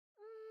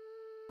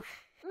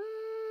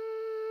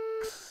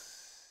brakes.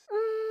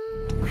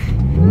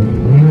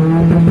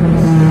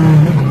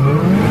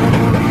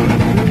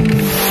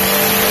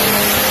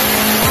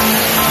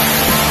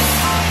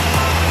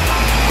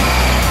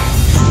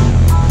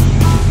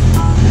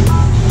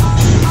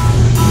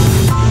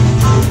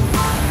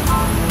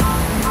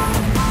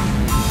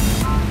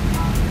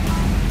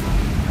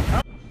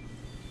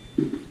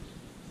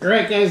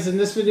 Alright guys, in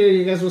this video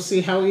you guys will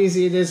see how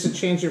easy it is to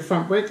change your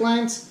front brake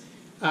lines.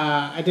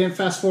 I didn't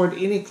fast forward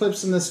any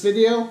clips in this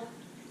video,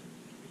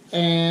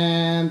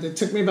 and it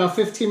took me about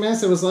 15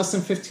 minutes. It was less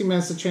than 15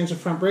 minutes to change the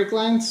front brake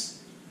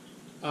lines.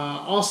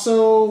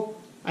 Also,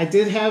 I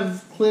did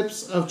have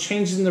clips of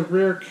changing the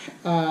rear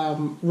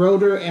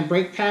rotor and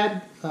brake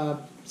pad.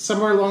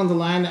 Somewhere along the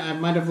line I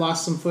might have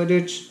lost some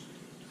footage,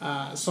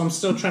 so I'm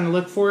still trying to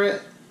look for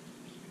it.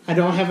 I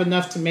don't have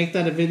enough to make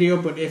that a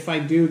video, but if I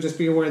do, just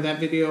be aware that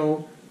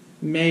video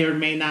may or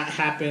may not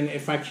happen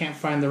if I can't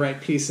find the right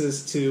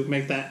pieces to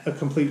make that a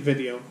complete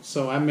video.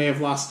 So I may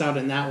have lost out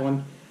in that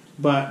one,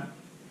 but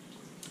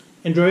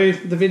enjoy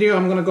the video.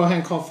 I'm going to go ahead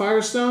and call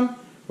Firestone.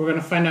 We're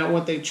going to find out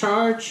what they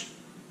charge,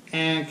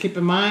 and keep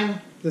in mind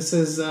this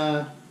is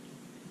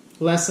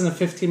less than a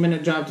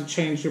 15-minute job to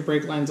change your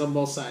brake lines on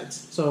both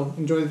sides. So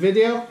enjoy the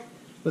video.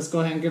 Let's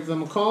go ahead and give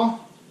them a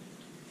call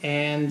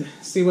and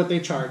see what they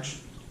charge.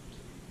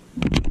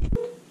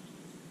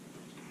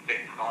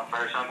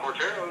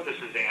 This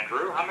is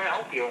Andrew. How may I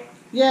help you?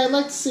 Yeah, I'd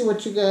like to see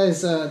what you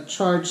guys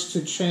charge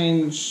to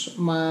change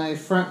my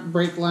front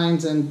brake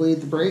lines and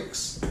bleed the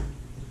brakes.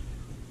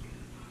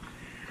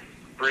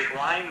 Brake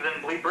lines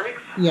and bleed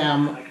brakes? Yeah,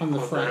 I can on the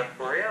quote front. that up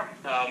for you.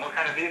 What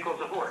kind of vehicle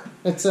is it for?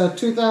 It's a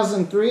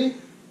 2003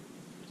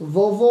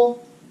 Volvo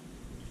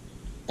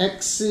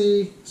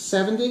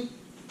XC70.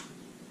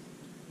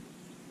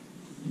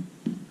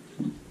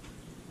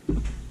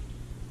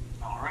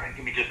 Alright,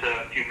 give me just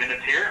a few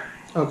minutes here.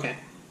 Okay.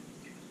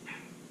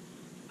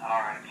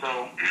 Alright,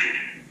 so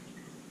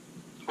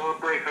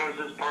both brake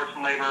hoses, parts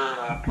and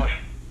labor,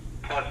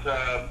 plus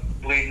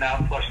bleeding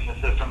out, flushing the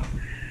system,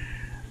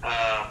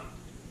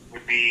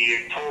 would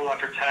be total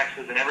after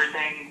taxes and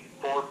everything,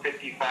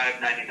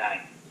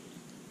 $455.99.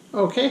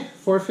 Okay,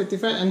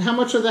 $455. And how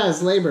much of that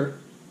is labor?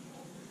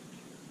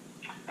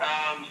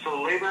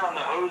 So labor on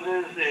the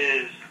hoses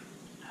is,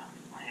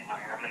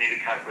 I'm going to need a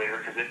calculator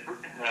because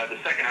the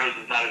second hose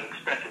is not as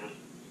expensive as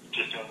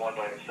just doing one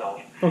by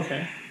itself.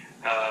 Okay.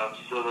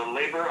 So the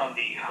labor on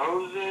the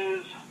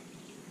hoses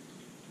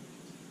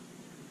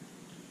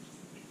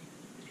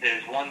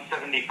is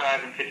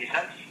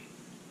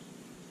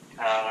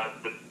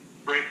 $175.50. The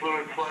brake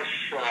fluid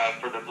flush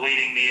for the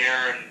bleeding the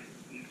air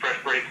and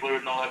fresh brake fluid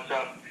and all that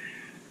stuff,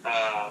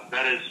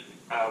 that is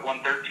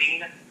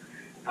 $113.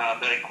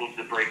 That includes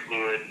the brake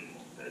fluid,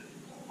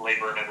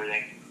 labor, and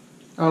everything.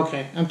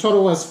 Okay. And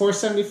total was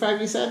 $475,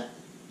 you said?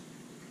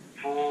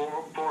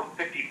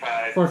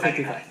 $455.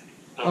 $455.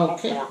 So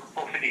okay.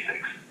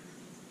 $456.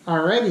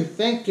 Alrighty,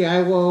 thank you.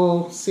 I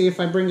will see if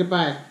I bring it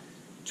by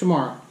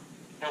tomorrow.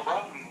 No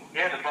problem.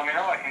 Yeah, just let me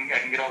know. I can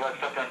get all that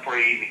stuff done for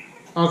you easy.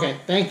 Okay,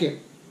 thank you.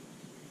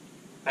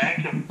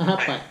 Thank you.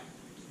 Bye.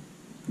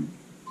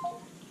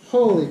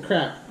 Holy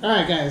crap.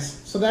 Alright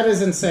guys, so that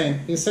is insane.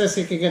 He says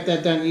he could get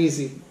that done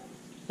easy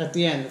at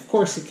the end. Of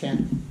course he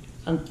can.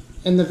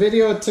 In the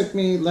video it took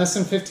me less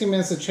than 15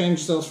 minutes to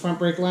change those front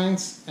brake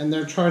lines, and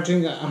they're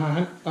charging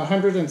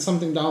 $100 and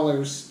something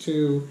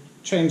to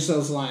change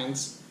those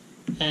lines,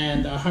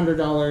 and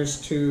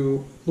 $100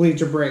 to bleed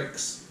your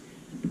brakes.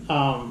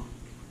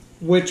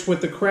 Which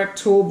with the correct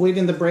tool,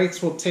 bleeding the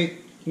brakes will take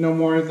no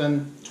more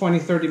than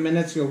 20-30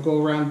 minutes. You'll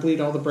go around,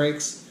 bleed all the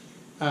brakes.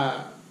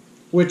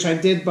 Which I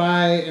did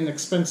buy an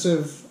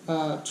expensive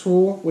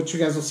tool, which you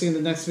guys will see in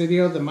the next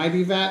video, the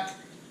Mighty Vac.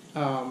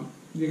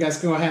 You guys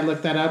can go ahead and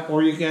look that up,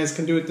 or you guys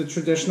can do it the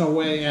traditional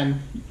way and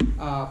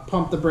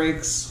pump the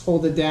brakes,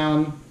 hold it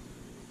down,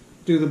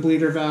 do the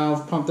bleeder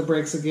valve, pump the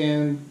brakes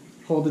again,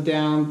 hold it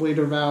down,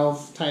 bleeder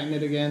valve, tighten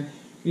it again.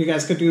 You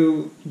guys could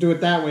do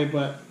it that way,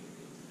 but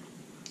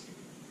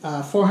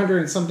 $400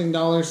 and something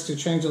to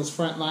change those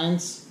front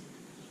lines,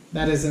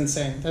 that is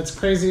insane. That's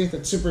crazy.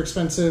 That's super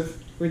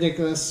expensive,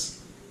 ridiculous.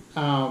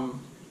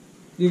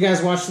 You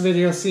guys watch the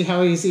video, see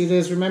how easy it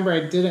is. Remember, I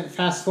didn't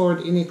fast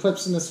forward any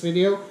clips in this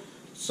video,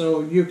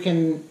 so you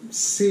can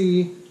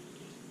see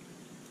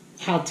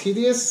how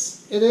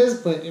tedious it is,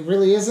 but it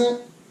really isn't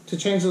to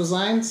change those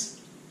lines.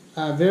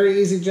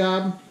 Very easy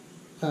job.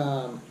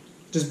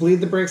 Just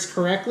bleed the brakes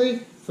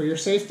correctly for your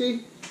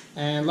safety.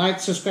 And like,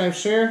 subscribe,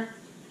 share.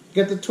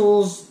 Get the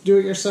tools, do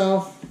it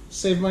yourself,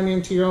 save money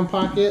into your own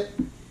pocket,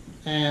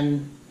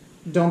 and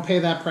don't pay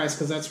that price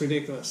because that's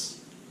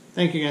ridiculous.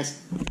 Thank you guys.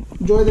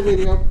 Enjoy the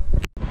video.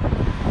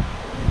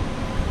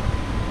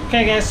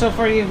 Okay guys, so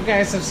far you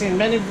guys have seen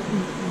many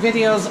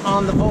videos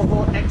on the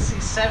Volvo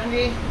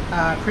XC70.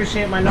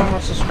 Appreciate my normal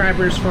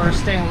subscribers for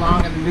staying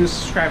along and the new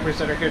subscribers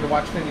that are here to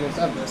watch videos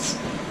of this.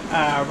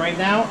 Right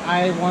now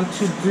I want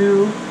to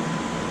do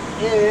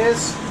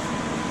is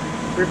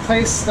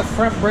replace the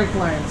front brake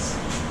lines.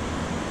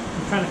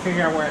 I'm trying to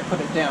figure out where I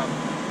put it down.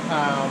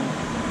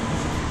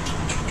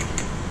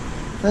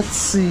 Let's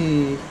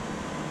see.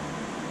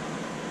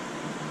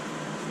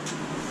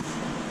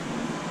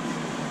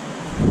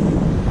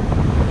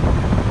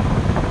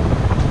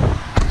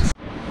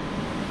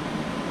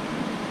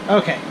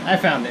 Okay, I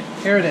found it.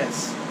 Here it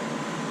is.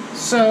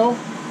 So,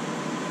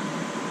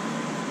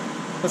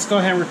 let's go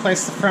ahead and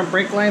replace the front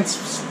brake lines.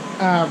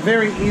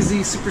 Very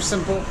easy, super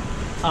simple.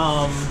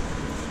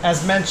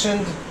 As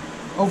mentioned,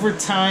 over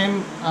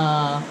time,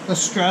 the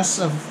stress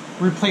of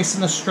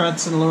replacing the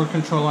struts and lower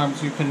control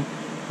arms, you can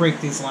break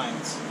these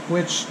lines.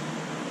 Which,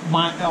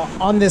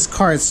 on this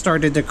car, it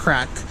started to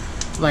crack.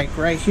 Like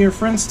right here,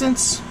 for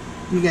instance,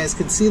 you guys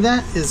can see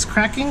that is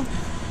cracking.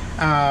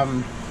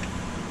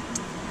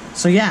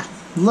 So yeah.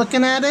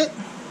 Looking at it,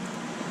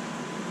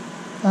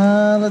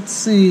 let's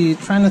see,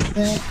 trying to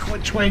think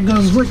which way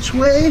goes which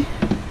way.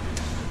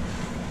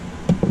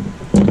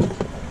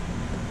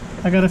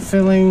 I got a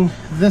feeling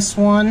this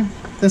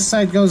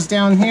side goes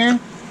down here,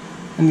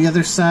 and the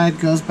other side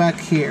goes back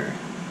here.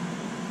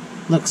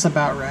 Looks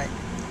about right.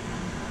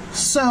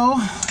 So,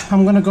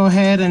 I'm gonna go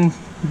ahead and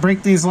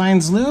break these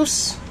lines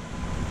loose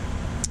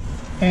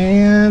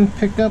and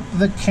pick up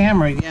the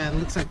camera. Yeah, it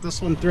looks like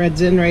this one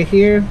threads in right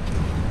here.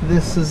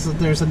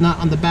 There's a nut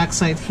on the back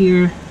side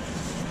here.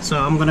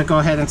 So I'm gonna go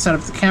ahead and set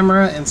up the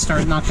camera and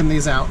start knocking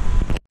these out.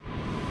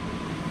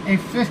 A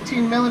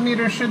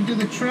 15mm should do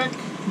the trick.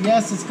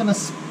 Yes, it's gonna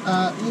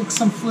leak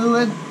some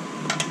fluid,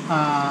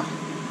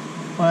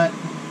 but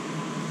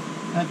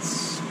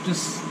that's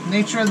just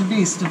nature of the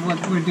beast of what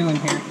we're doing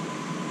here.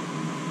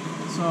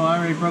 So I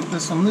already broke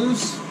this one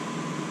loose.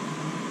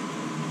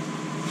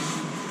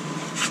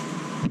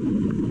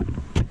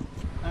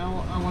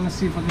 I want to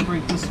see if I can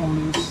break this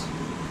one loose.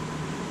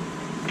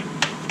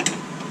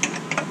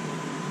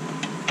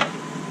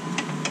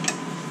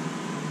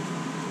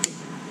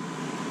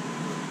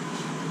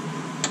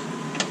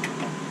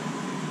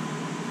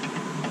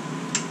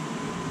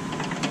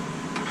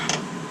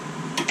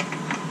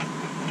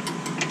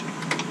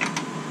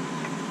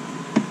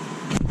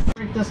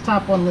 Break this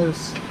top one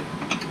loose.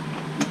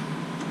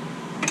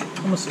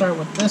 I'm gonna start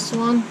with this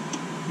one.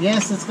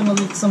 Yes, it's gonna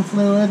leak some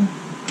fluid,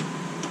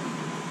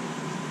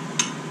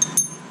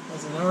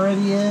 as it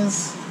already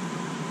is.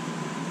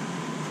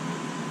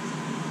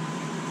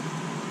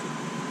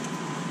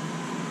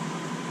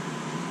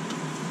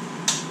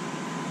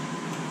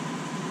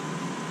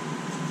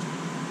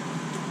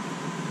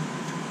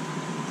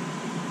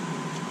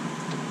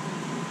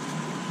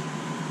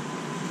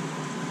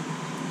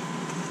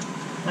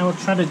 I will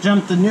try to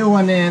jump the new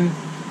one in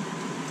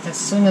as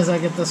soon as I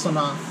get this one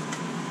off.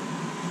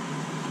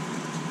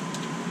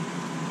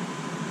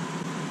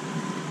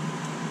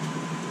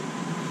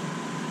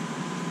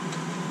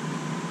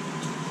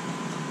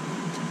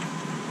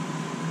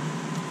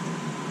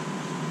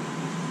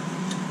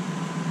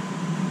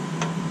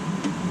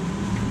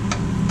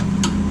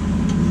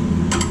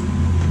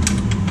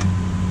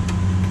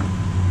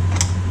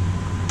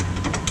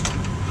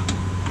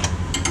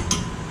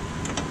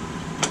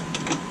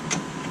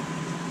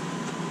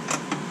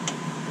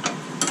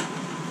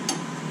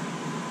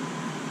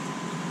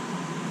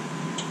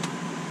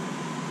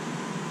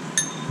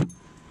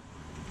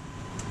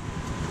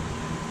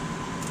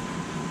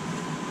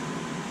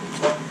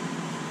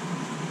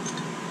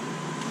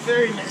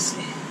 Very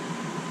messy.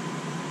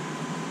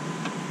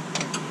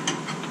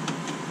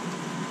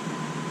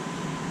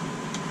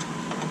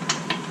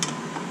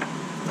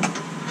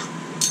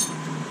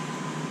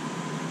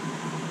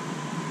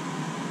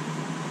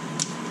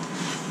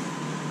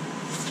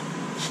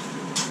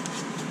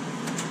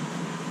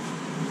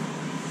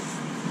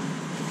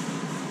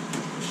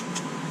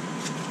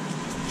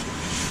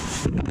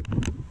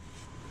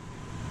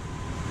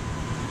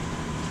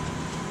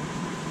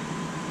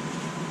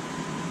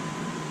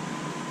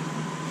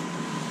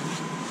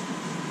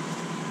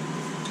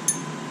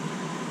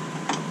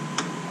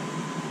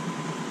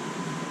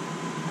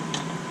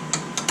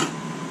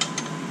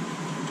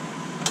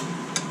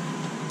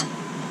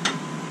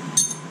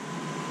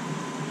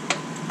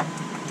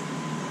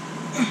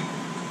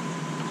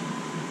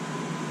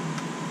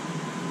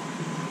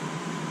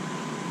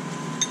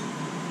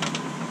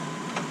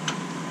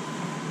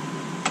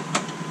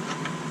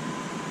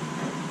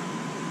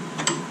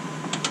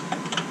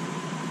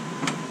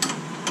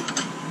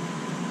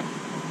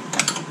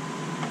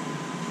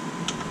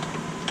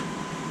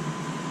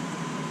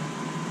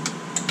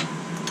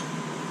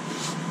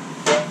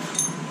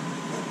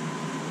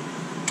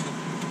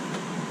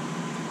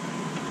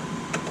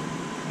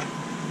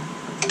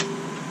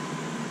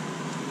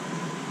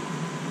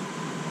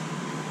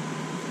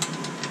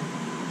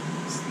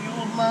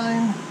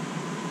 Line.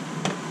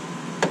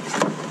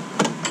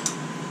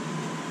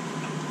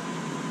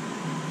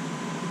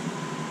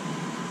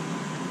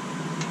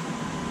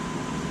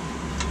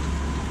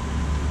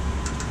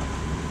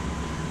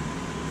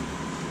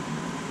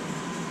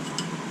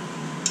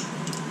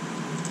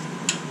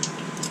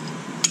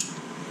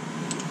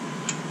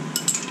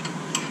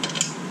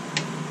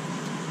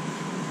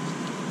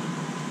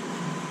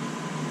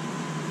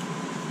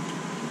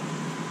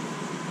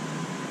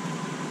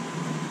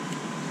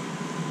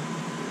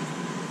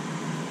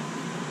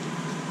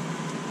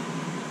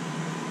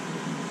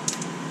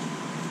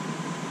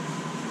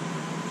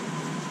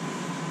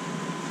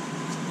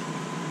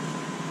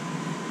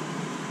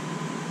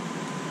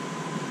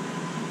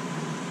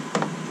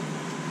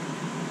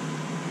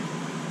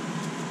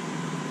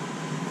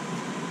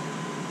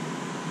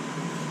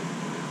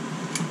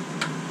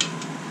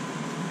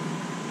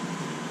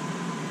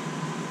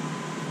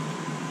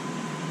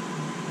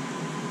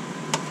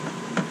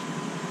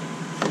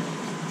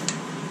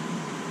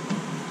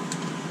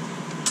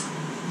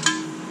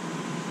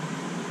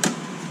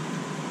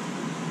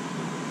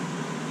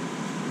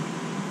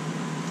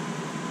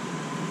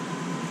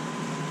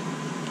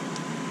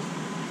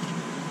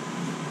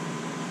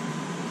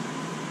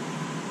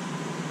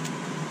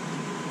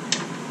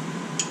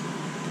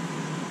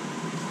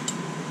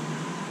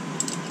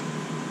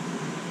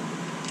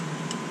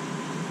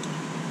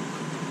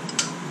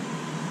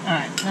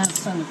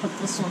 it's time to put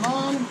this one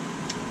on.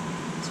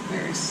 It's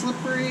very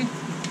slippery.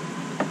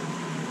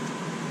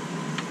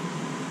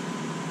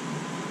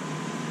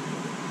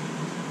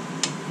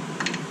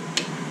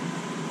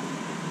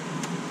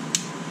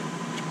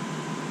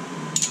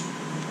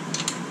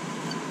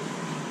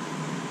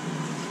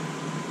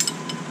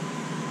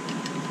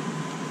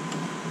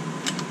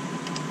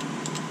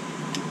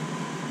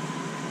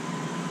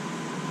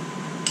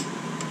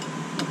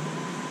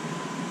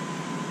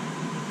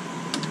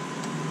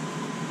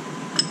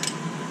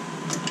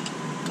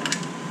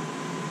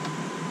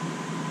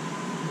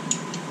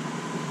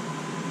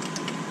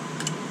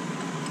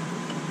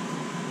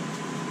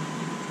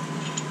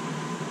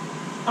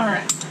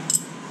 Alright,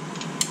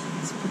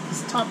 let's put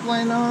this top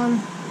line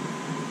on.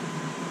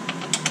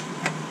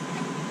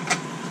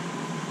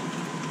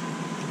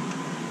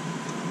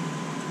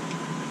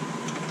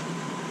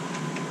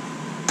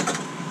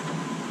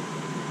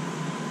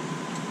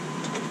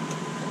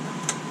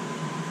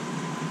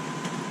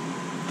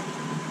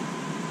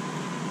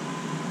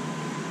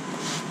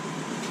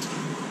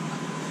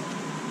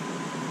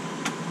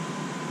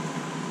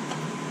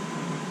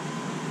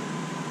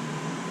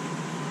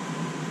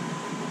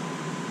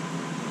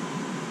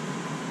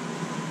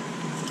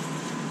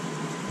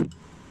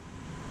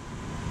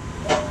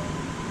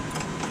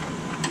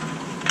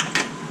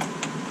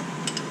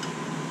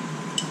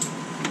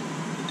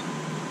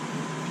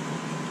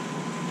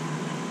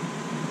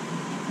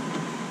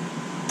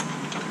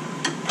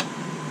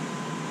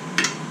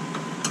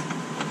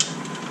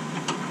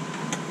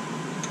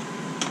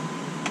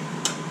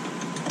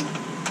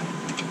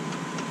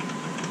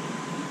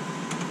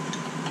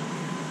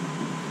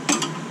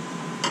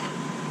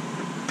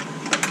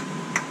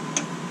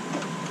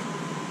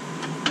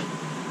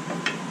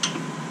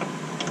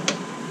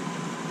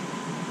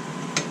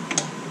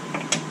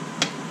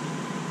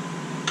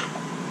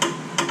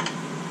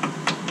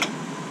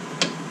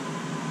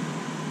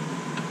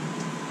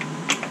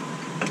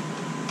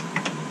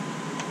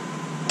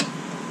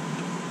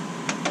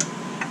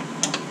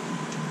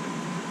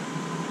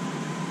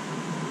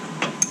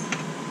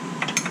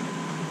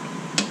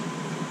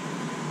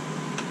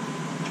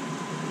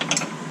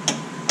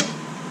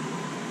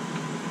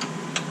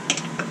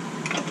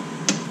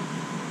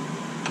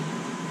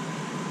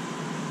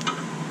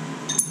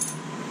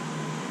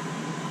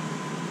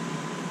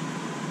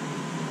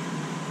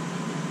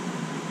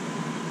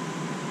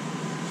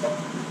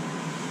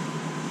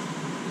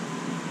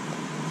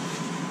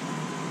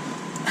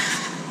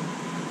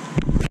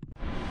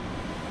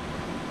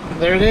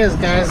 There it is,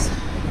 guys.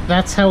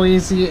 That's how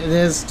easy it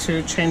is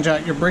to change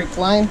out your brake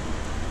line.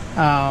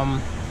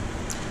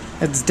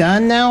 It's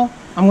done now.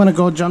 I'm gonna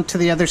go jump to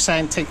the other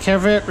side and take care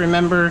of it.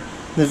 Remember,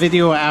 the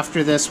video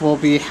after this will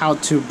be how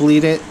to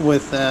bleed it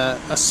with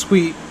a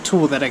sweet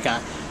tool that I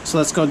got. So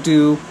let's go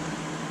do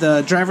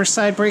the driver's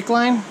side brake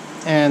line,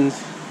 and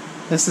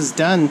this is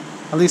done.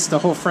 At least the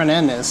whole front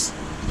end is.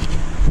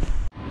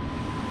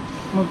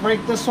 I'm gonna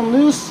break this one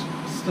loose.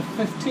 It's the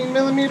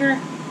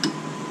 15mm.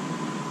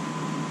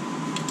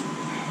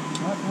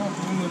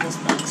 Let me move this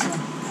back some.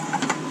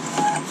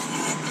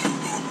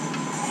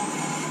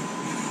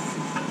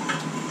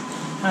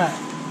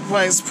 Alright,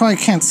 well, you probably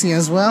can't see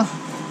as well.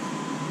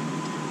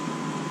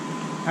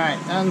 Alright,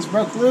 that one's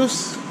broke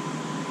loose.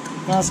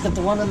 Now let's get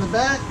the one in the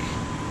back.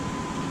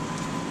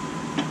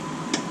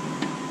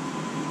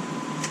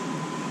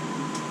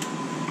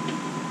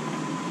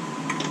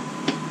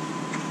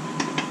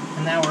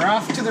 And now we're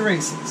off to the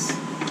races.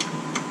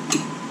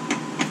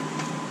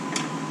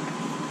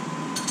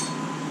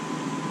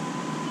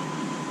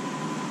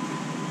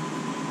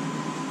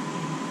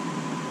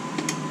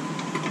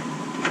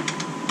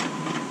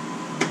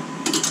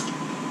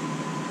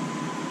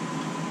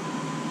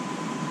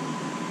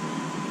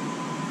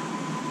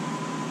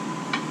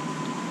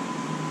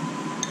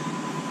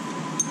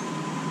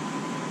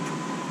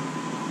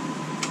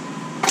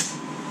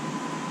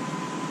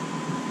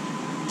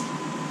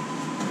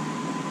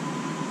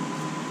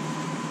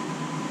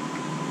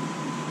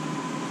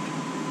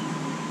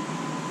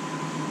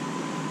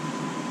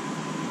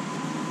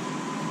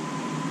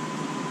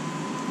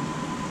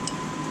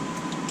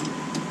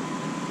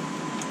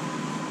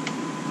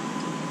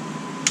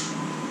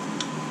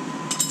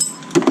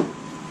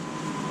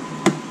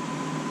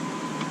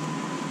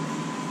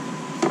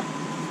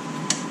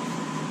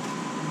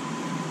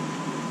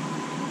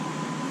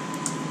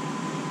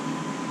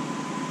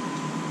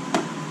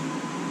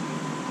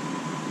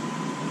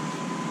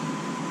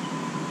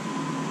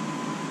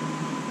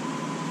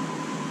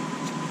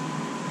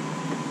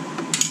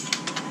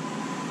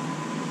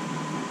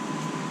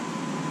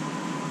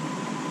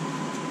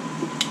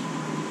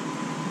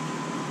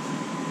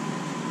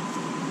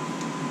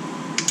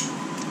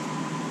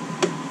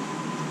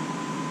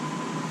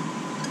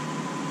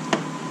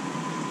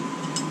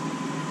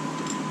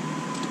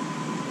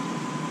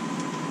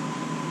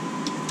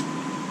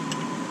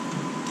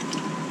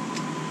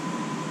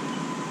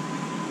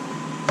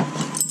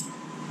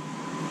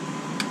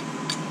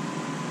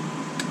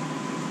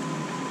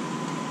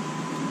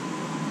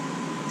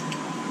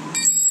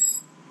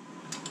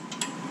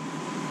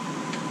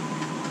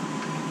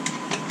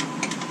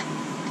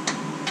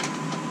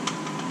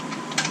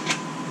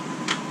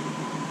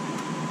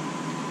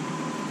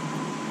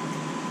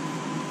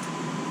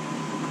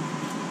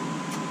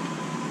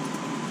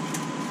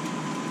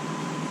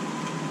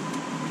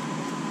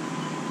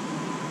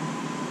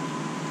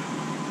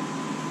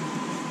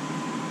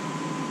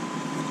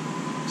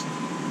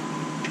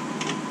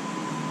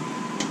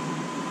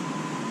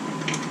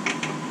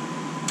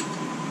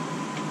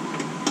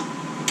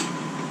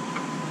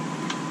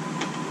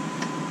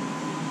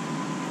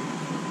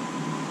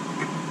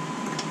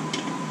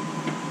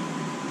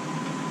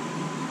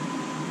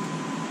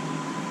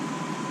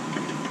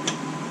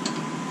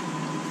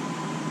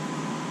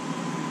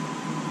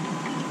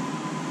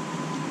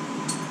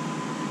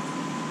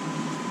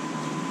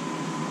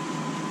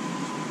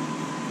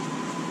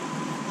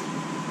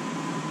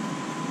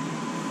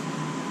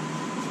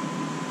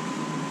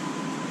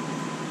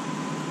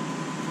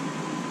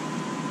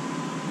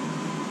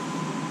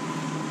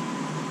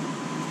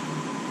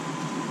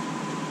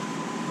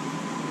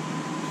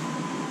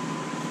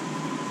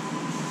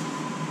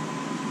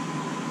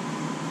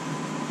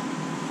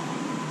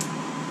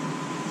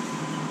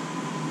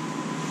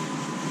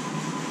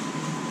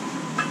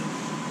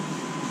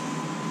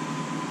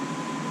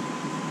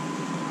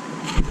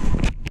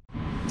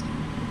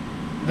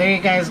 there you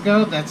guys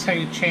go. That's how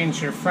you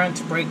change your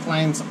front brake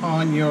lines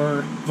on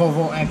your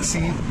Volvo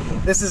XC.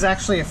 This is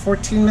actually a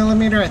 14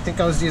 millimeter. I think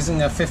I was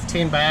using a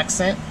 15 by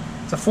accident.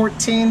 It's a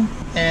 14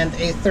 and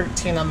a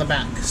 13 on the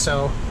back.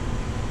 So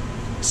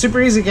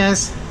super easy,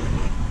 guys.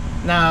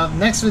 Now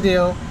next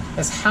video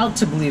is how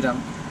to bleed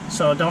them.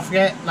 So don't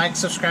forget, like,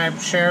 subscribe,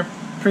 share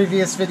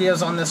previous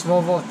videos on this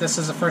Volvo. If this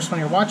is the first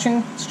one you're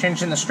watching, it's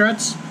changing the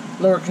struts,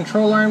 lower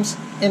control arms,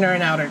 inner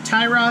and outer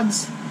tie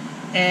rods,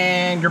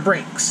 and your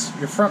brakes.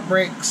 Your front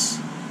brakes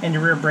and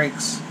your rear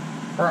brakes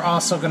are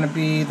also going to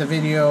be the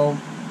video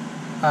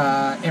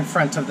in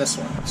front of this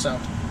one. So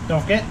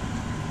don't forget,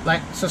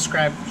 like,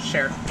 subscribe,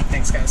 share.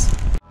 Thanks, guys.